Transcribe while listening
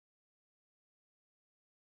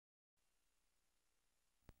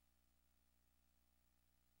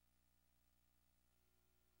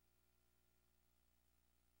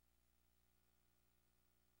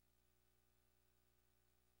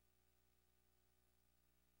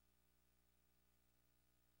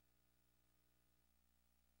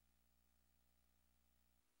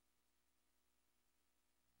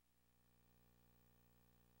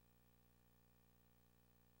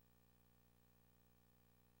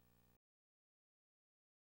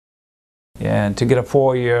And to get a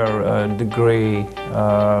 4-year degree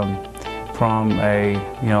from a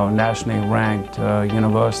nationally ranked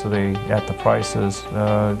university at the prices,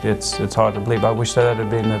 it's hard to believe. I wish that had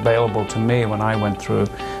been available to me when I went through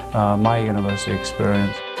my university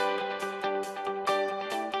experience.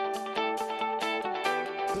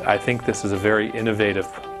 I think this is a very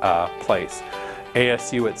innovative place.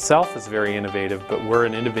 ASU itself is very innovative, but we're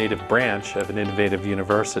an innovative branch of an innovative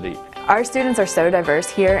university. Our students are so diverse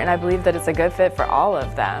here, and I believe that it's a good fit for all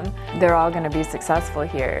of them. They're all going to be successful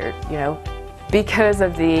here, because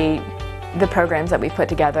of the programs that we put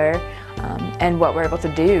together and what we're able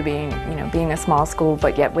to do, being a small school,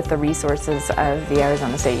 but yet with the resources of the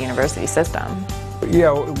Arizona State University system.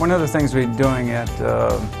 Yeah, one of the things we're doing at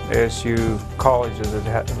ASU colleges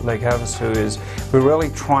at Lake Havasu is we're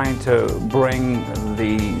really trying to bring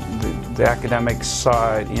the academic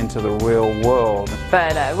side into the real world.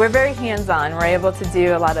 But we're very hands-on. We're able to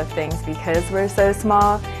do a lot of things because we're so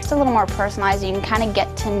small. It's a little more personalized. You can kind of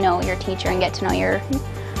get to know your teacher and get to know your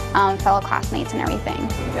fellow classmates and everything.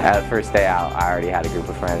 The first day out, I already had a group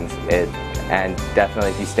of friends. And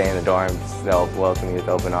definitely if you stay in the dorms, they'll welcome you with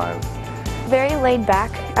open arms. Very laid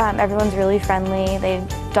back. Everyone's really friendly. They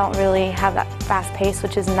don't really have that fast pace,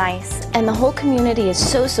 which is nice. And the whole community is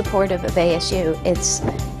so supportive of ASU.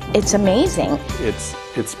 It's amazing.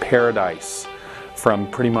 It's paradise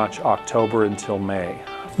from pretty much October until May.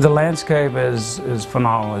 The landscape is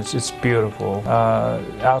phenomenal. It's beautiful.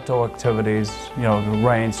 Outdoor activities,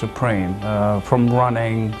 reign supreme. From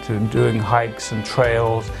running to doing hikes and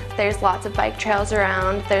trails. There's lots of bike trails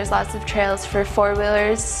around. There's lots of trails for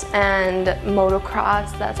four-wheelers and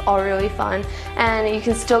motocross. That's all really fun. And you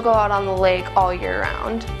can still go out on the lake all year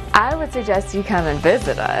round. I would suggest you come and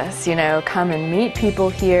visit us, come and meet people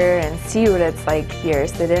here and see what it's like here.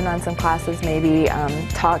 Sit in on some classes, maybe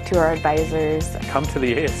talk to our advisors. Come to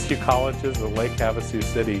the ASU colleges of Lake Havasu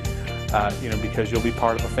City, because you'll be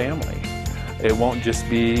part of a family. It won't just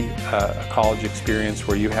be a college experience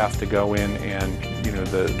where you have to go in and,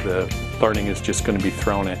 the learning is just going to be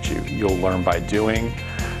thrown at you. You'll learn by doing.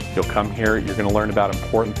 You'll come here, you're going to learn about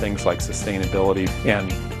important things like sustainability,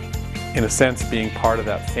 and in a sense, being part of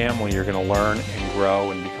that family, you're going to learn and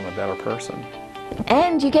grow and become a better person.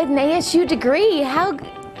 And you get an ASU degree.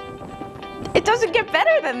 It doesn't get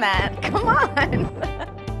better than that. Come on.